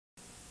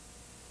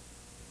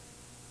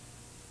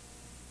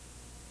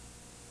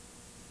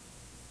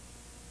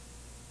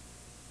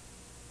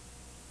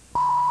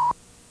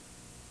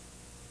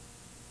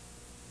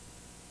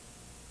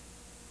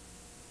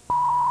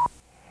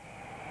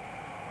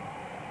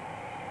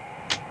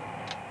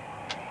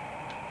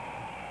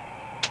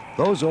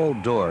Those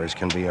old doors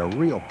can be a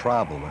real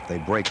problem if they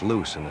break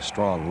loose in a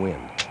strong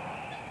wind.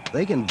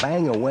 They can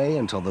bang away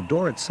until the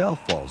door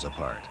itself falls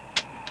apart.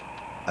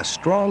 A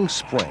strong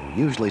spring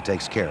usually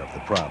takes care of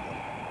the problem.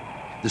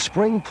 The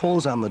spring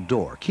pulls on the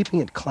door, keeping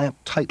it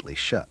clamped tightly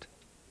shut.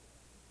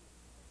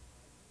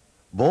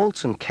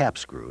 Bolts and cap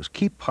screws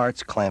keep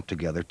parts clamped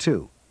together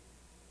too.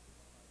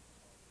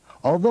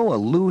 Although a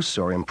loose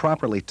or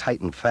improperly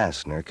tightened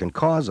fastener can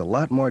cause a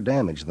lot more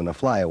damage than a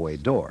flyaway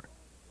door,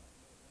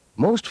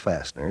 most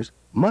fasteners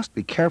must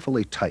be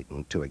carefully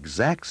tightened to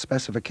exact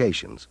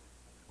specifications,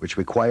 which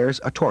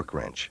requires a torque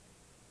wrench.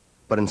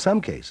 But in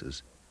some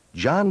cases,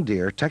 John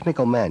Deere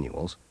technical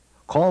manuals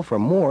call for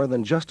more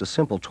than just a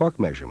simple torque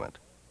measurement.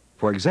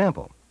 For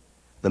example,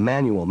 the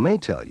manual may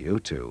tell you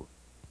to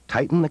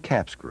tighten the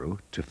cap screw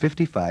to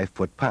 55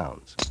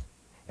 foot-pounds,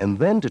 and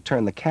then to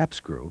turn the cap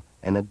screw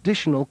an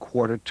additional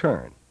quarter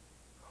turn,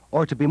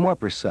 or to be more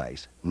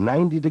precise,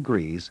 90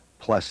 degrees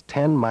plus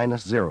 10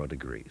 minus 0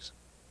 degrees.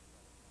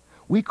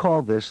 We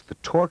call this the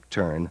torque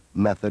turn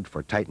method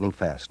for tightening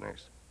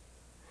fasteners.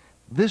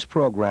 This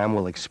program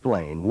will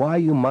explain why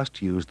you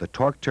must use the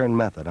torque turn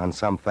method on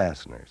some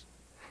fasteners,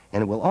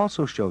 and it will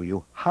also show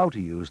you how to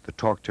use the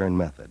torque turn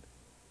method.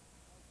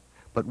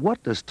 But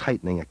what does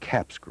tightening a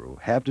cap screw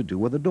have to do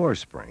with a door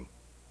spring?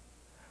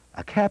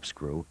 A cap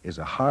screw is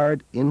a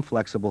hard,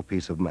 inflexible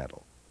piece of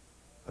metal.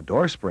 A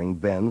door spring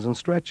bends and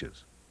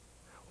stretches.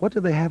 What do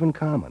they have in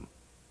common?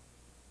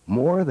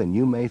 More than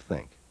you may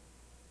think.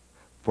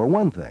 For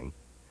one thing,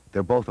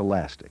 they're both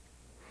elastic,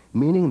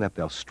 meaning that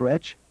they'll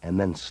stretch and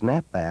then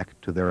snap back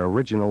to their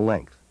original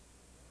length.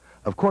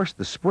 Of course,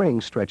 the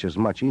spring stretches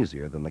much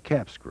easier than the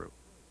cap screw.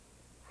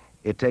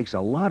 It takes a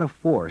lot of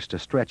force to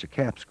stretch a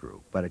cap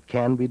screw, but it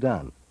can be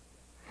done.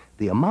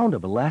 The amount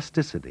of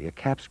elasticity a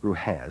cap screw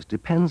has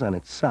depends on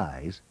its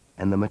size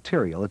and the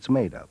material it's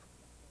made of.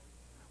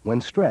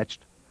 When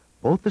stretched,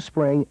 both the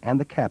spring and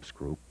the cap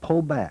screw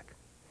pull back,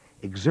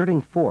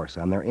 exerting force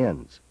on their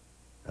ends.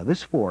 Now,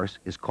 this force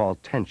is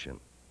called tension.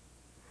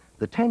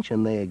 The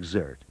tension they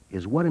exert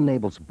is what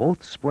enables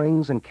both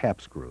springs and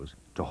cap screws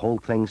to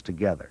hold things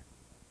together.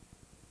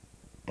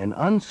 An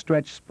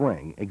unstretched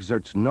spring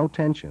exerts no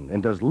tension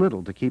and does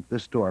little to keep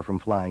this door from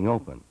flying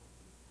open.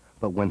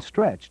 But when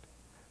stretched,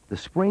 the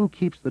spring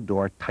keeps the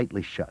door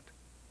tightly shut.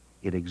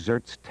 It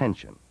exerts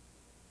tension.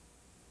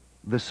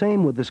 The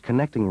same with this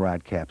connecting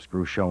rod cap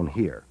screw shown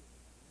here.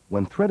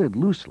 When threaded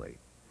loosely,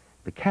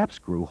 the cap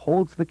screw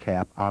holds the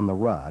cap on the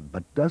rod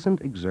but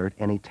doesn't exert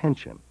any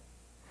tension.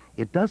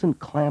 It doesn't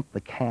clamp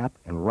the cap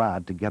and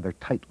rod together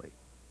tightly.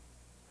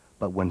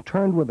 But when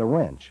turned with a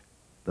wrench,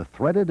 the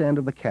threaded end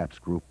of the cap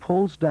screw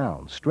pulls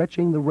down,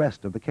 stretching the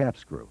rest of the cap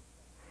screw.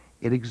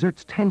 It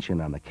exerts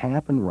tension on the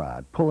cap and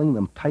rod, pulling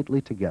them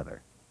tightly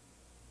together.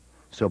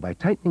 So by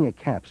tightening a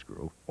cap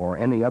screw, or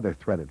any other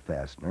threaded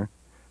fastener,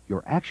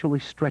 you're actually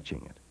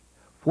stretching it,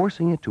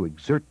 forcing it to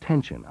exert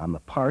tension on the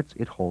parts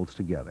it holds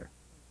together.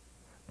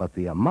 But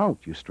the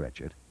amount you stretch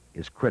it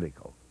is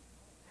critical.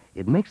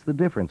 It makes the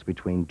difference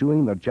between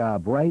doing the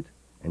job right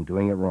and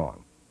doing it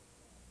wrong.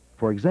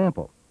 For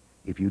example,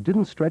 if you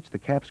didn't stretch the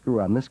cap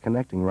screw on this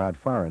connecting rod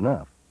far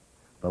enough,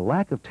 the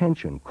lack of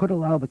tension could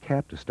allow the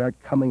cap to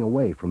start coming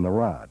away from the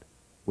rod,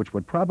 which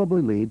would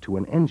probably lead to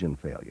an engine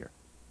failure.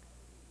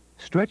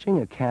 Stretching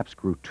a cap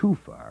screw too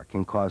far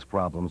can cause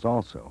problems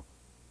also.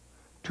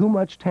 Too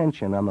much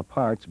tension on the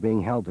parts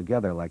being held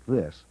together like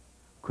this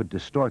could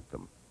distort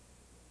them.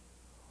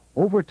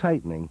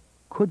 Over-tightening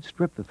could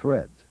strip the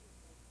threads,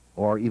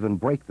 or even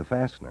break the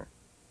fastener.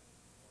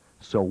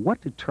 So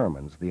what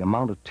determines the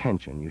amount of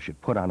tension you should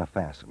put on a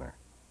fastener?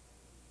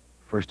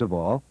 First of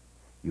all,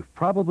 you've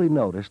probably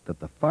noticed that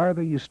the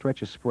farther you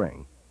stretch a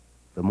spring,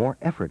 the more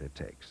effort it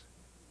takes.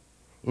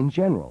 In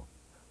general,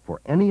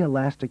 for any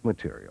elastic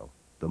material,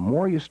 the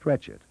more you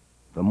stretch it,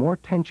 the more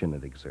tension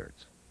it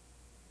exerts.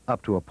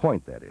 Up to a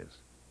point, that is.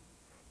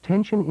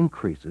 Tension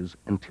increases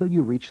until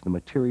you reach the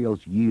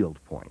material's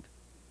yield point.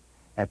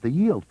 At the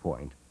yield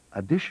point,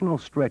 additional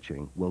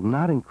stretching will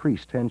not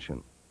increase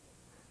tension.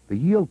 The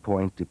yield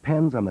point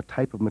depends on the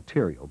type of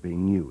material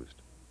being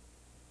used.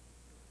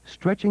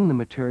 Stretching the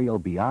material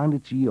beyond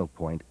its yield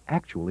point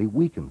actually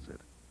weakens it.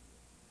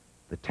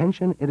 The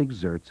tension it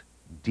exerts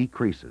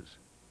decreases.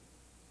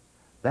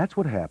 That's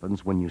what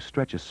happens when you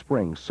stretch a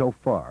spring so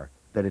far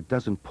that it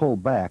doesn't pull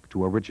back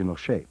to original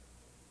shape.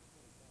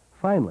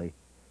 Finally,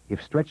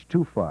 if stretched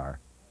too far,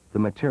 the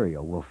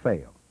material will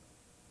fail.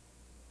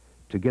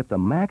 To get the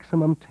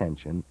maximum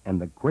tension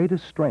and the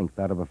greatest strength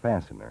out of a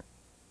fastener,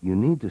 you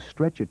need to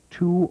stretch it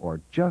to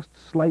or just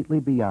slightly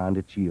beyond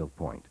its yield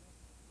point.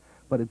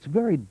 But it's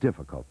very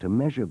difficult to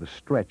measure the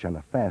stretch on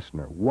a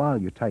fastener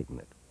while you tighten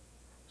it.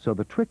 So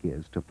the trick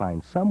is to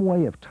find some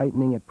way of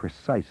tightening it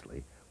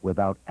precisely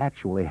without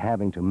actually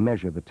having to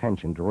measure the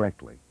tension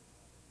directly.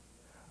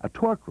 A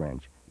torque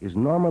wrench is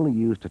normally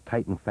used to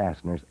tighten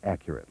fasteners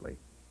accurately.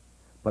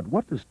 But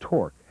what does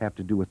torque have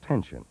to do with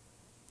tension?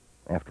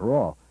 After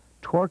all,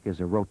 torque is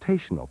a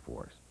rotational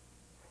force.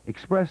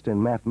 Expressed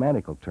in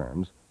mathematical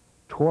terms,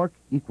 torque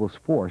equals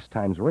force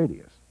times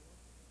radius.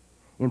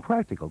 In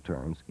practical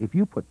terms, if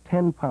you put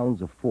 10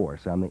 pounds of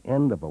force on the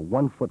end of a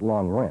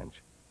 1-foot-long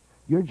wrench,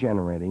 you're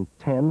generating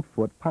 10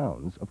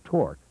 foot-pounds of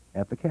torque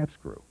at the cap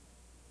screw.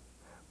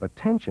 But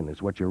tension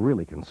is what you're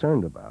really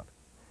concerned about,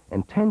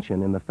 and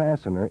tension in the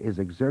fastener is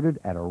exerted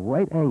at a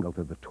right angle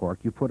to the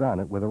torque you put on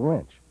it with a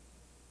wrench.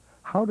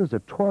 How does a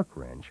torque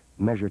wrench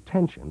measure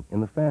tension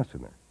in the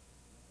fastener?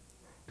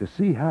 To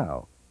see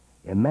how,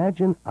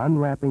 imagine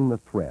unwrapping the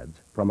threads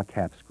from a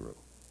cap screw.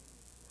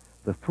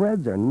 The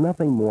threads are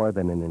nothing more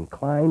than an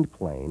inclined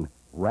plane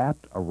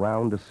wrapped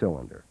around a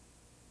cylinder.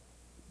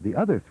 The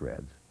other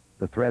threads,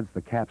 the threads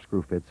the cap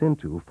screw fits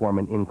into, form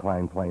an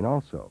inclined plane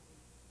also.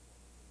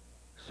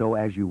 So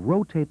as you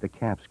rotate the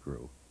cap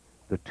screw,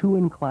 the two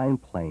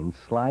inclined planes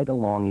slide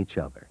along each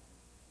other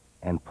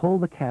and pull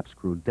the cap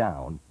screw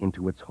down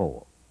into its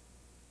hole.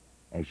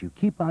 As you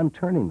keep on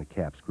turning the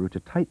cap screw to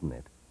tighten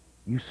it,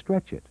 you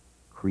stretch it,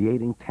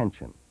 creating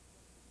tension.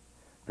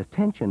 The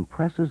tension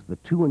presses the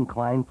two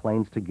inclined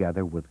planes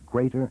together with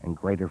greater and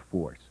greater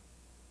force.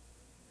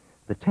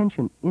 The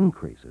tension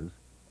increases,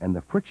 and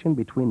the friction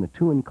between the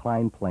two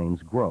inclined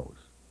planes grows,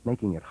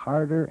 making it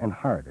harder and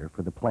harder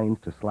for the planes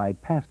to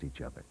slide past each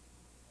other.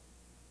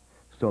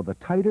 So the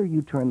tighter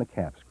you turn the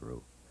cap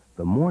screw,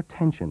 the more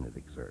tension it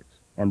exerts,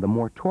 and the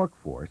more torque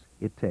force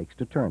it takes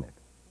to turn it.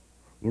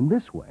 In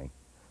this way,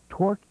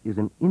 torque is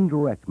an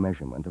indirect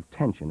measurement of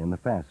tension in the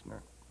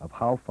fastener, of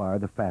how far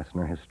the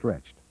fastener has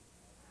stretched.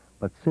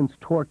 But since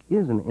torque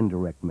is an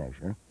indirect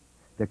measure,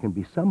 there can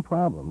be some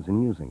problems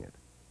in using it.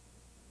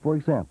 For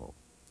example,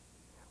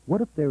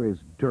 what if there is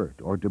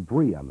dirt or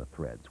debris on the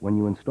threads when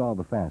you install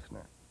the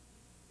fastener?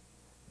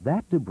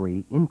 That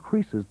debris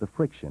increases the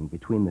friction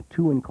between the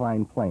two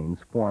inclined planes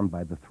formed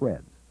by the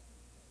threads.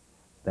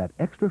 That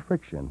extra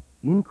friction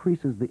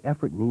increases the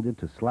effort needed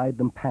to slide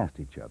them past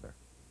each other,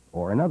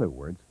 or in other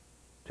words,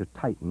 to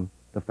tighten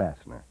the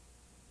fastener.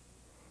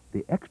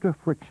 The extra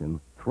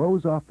friction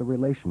throws off the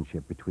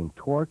relationship between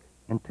torque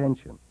and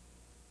tension.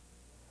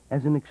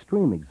 As an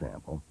extreme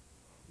example,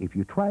 if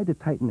you tried to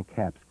tighten a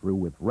cap screw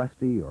with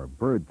rusty or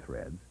bird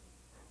threads,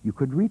 you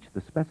could reach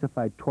the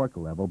specified torque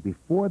level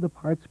before the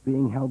parts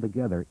being held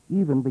together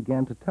even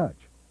began to touch.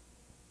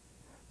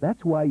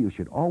 That's why you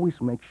should always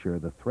make sure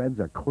the threads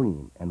are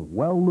clean and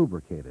well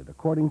lubricated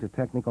according to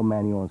technical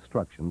manual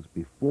instructions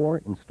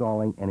before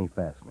installing any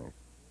fasteners.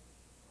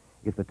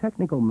 If the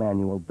technical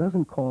manual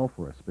doesn't call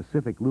for a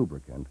specific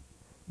lubricant,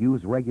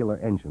 use regular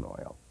engine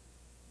oil.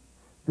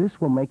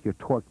 This will make your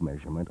torque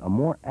measurement a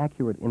more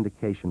accurate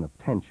indication of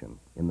tension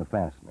in the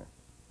fastener.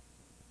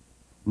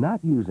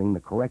 Not using the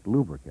correct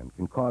lubricant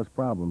can cause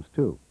problems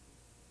too.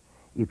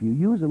 If you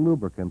use a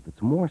lubricant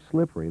that's more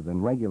slippery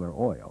than regular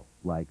oil,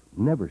 like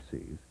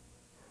Never-Seez,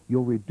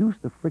 you'll reduce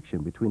the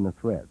friction between the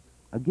threads.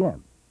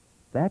 Again,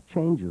 that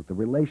changes the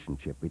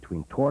relationship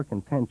between torque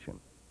and tension.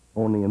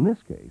 Only in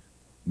this case,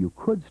 you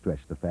could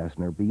stretch the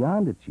fastener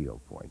beyond its yield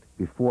point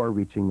before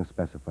reaching the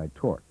specified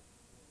torque.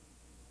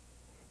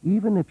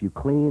 Even if you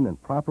clean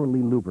and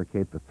properly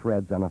lubricate the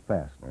threads on a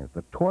fastener,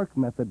 the torque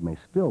method may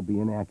still be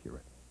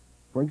inaccurate.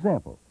 For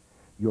example,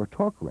 your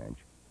torque wrench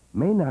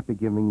may not be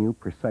giving you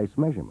precise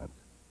measurements.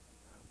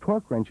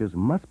 Torque wrenches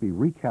must be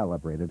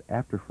recalibrated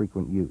after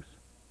frequent use.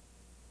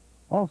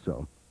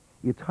 Also,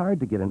 it's hard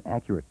to get an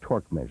accurate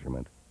torque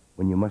measurement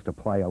when you must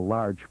apply a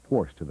large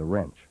force to the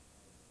wrench.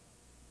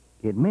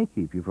 It may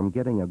keep you from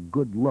getting a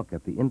good look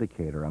at the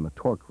indicator on the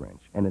torque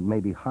wrench, and it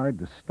may be hard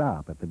to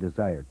stop at the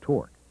desired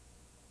torque.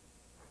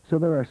 So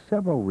there are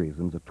several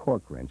reasons a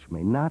torque wrench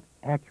may not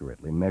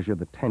accurately measure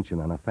the tension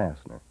on a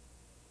fastener.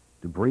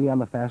 Debris on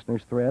the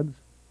fastener's threads,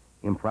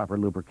 improper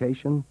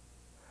lubrication,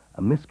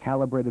 a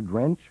miscalibrated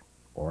wrench,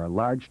 or a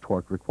large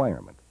torque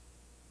requirement.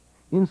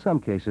 In some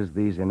cases,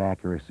 these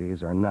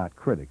inaccuracies are not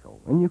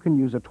critical, and you can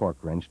use a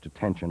torque wrench to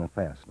tension a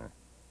fastener.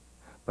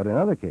 But in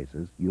other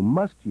cases, you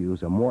must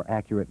use a more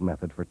accurate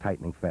method for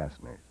tightening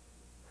fasteners.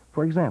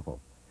 For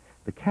example,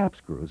 the cap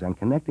screws and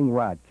connecting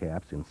rod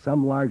caps in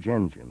some large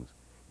engines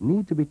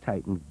need to be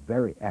tightened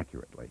very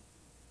accurately.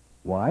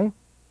 Why?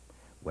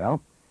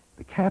 Well,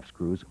 the cap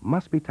screws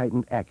must be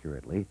tightened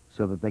accurately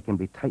so that they can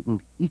be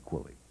tightened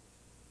equally.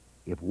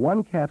 If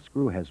one cap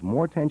screw has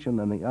more tension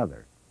than the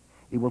other,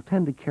 it will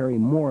tend to carry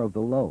more of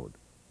the load.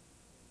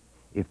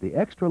 If the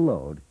extra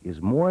load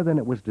is more than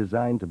it was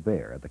designed to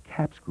bear, the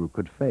cap screw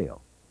could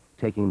fail,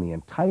 taking the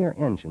entire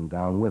engine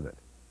down with it.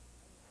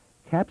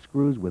 Cap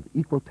screws with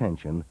equal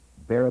tension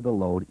bear the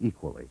load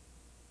equally.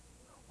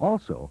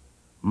 Also,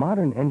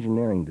 modern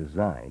engineering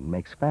design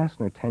makes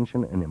fastener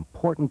tension an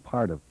important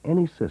part of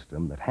any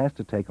system that has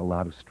to take a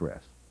lot of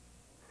stress.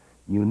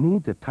 You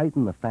need to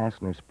tighten the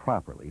fasteners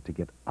properly to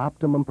get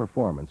optimum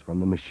performance from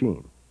the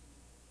machine.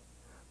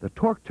 The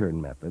torque turn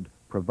method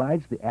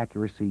provides the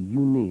accuracy you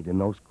need in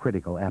those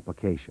critical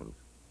applications.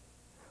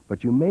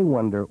 But you may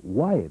wonder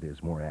why it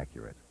is more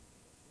accurate.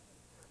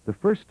 The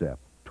first step,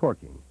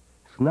 torquing,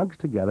 snugs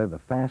together the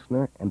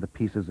fastener and the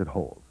pieces it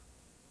holds.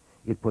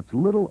 It puts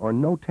little or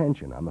no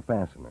tension on the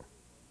fastener.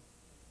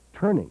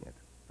 Turning it,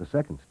 the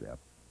second step,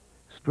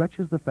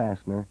 stretches the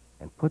fastener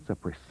and puts a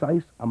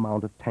precise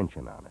amount of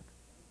tension on it.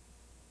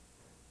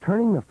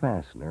 Turning the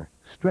fastener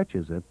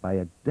stretches it by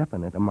a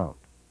definite amount.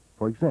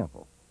 For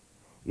example,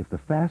 if the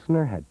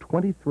fastener had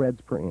 20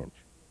 threads per inch,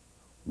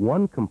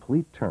 one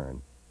complete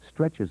turn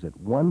stretches it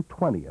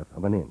 1/20th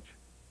of an inch.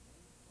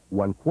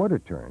 1/4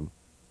 turn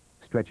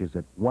stretches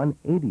it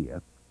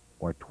 1/80th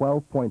or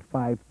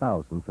 12.5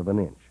 thousandths of an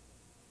inch.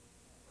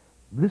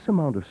 This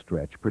amount of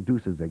stretch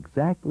produces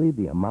exactly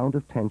the amount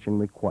of tension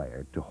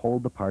required to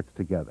hold the parts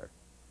together,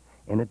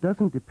 and it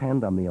doesn't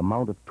depend on the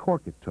amount of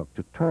torque it took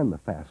to turn the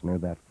fastener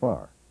that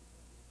far.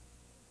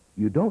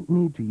 You don't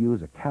need to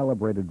use a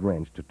calibrated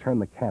wrench to turn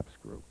the cap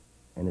screw,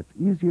 and it's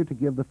easier to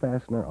give the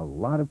fastener a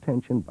lot of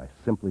tension by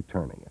simply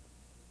turning it.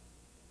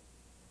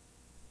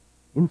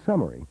 In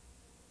summary,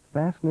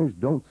 fasteners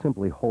don't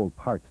simply hold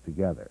parts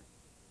together.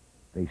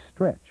 They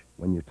stretch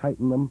when you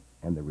tighten them,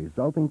 and the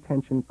resulting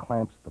tension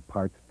clamps the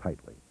parts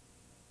tightly.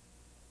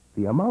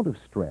 The amount of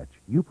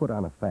stretch you put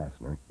on a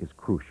fastener is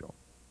crucial.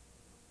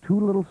 Too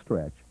little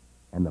stretch,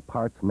 and the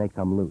parts may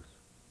come loose.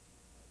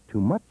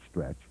 Too much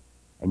stretch,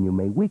 and you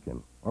may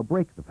weaken or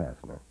break the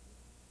fastener.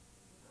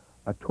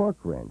 A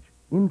torque wrench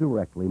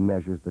indirectly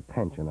measures the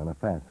tension on a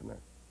fastener,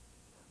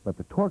 but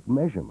the torque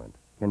measurement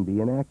can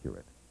be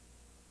inaccurate.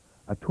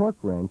 A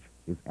torque wrench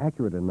is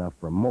accurate enough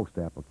for most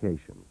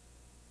applications,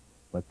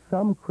 but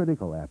some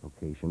critical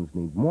applications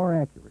need more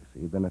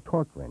accuracy than a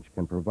torque wrench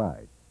can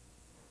provide.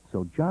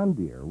 So John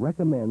Deere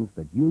recommends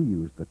that you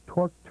use the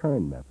torque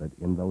turn method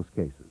in those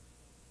cases.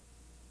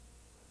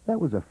 That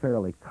was a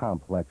fairly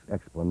complex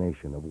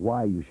explanation of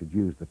why you should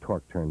use the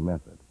torque turn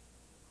method.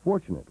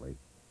 Fortunately,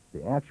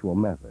 the actual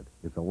method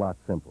is a lot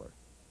simpler.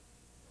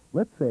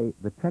 Let's say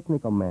the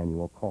technical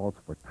manual calls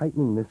for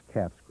tightening this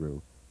cap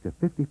screw to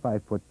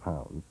 55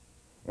 foot-pounds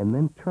and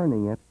then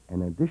turning it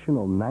an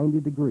additional 90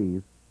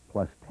 degrees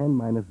plus 10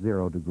 minus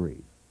 0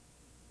 degrees.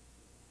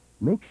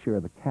 Make sure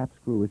the cap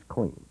screw is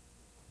clean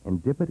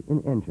and dip it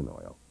in engine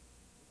oil.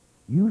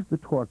 Use the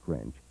torque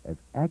wrench as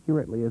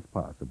accurately as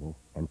possible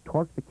and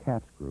torque the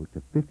cap screw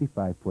to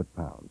 55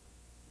 foot-pounds.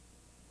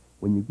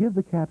 When you give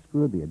the cap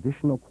screw the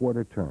additional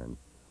quarter turn,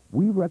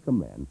 we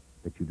recommend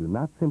that you do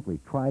not simply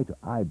try to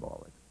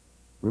eyeball it.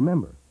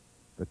 Remember,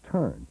 the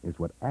turn is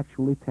what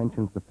actually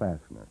tensions the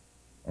fastener,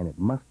 and it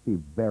must be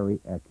very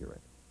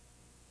accurate.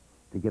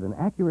 To get an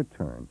accurate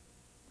turn,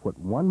 put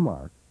one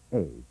mark,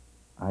 A,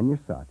 on your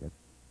socket,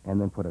 and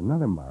then put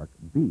another mark,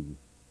 B,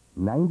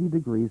 90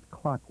 degrees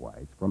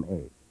clockwise from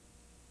A.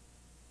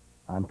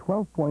 On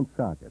 12-point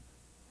sockets,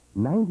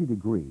 90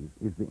 degrees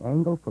is the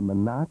angle from the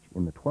notch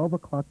in the 12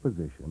 o'clock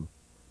position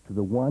to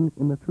the one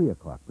in the 3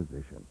 o'clock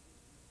position.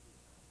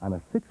 On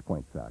a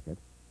 6-point socket,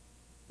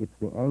 it's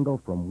the angle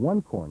from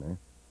one corner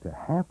to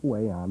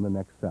halfway on the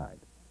next side.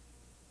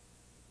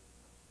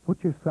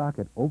 Put your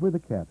socket over the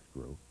cap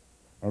screw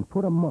and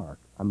put a mark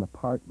on the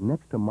part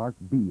next to mark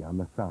B on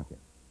the socket.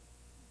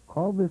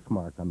 Call this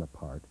mark on the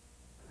part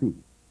C.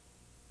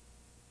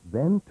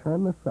 Then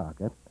turn the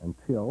socket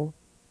until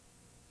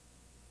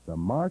the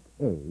mark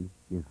A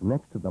is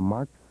next to the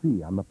mark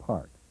C on the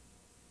part,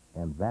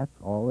 and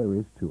that's all there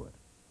is to it.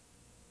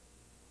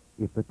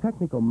 If the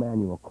technical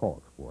manual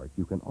calls for it,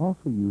 you can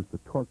also use the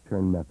torque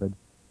turn method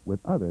with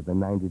other than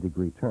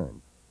 90-degree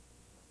turns.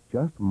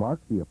 Just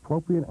mark the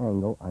appropriate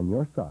angle on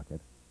your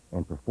socket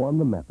and perform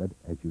the method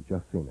as you've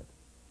just seen it.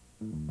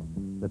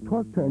 The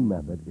torque turn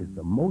method is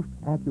the most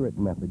accurate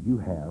method you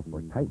have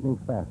for tightening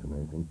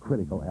fasteners in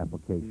critical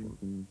applications.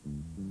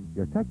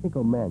 Your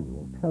technical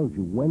manual tells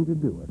you when to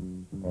do it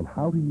and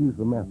how to use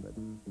the method,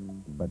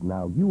 but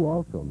now you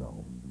also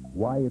know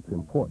why it's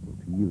important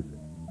to use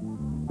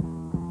it.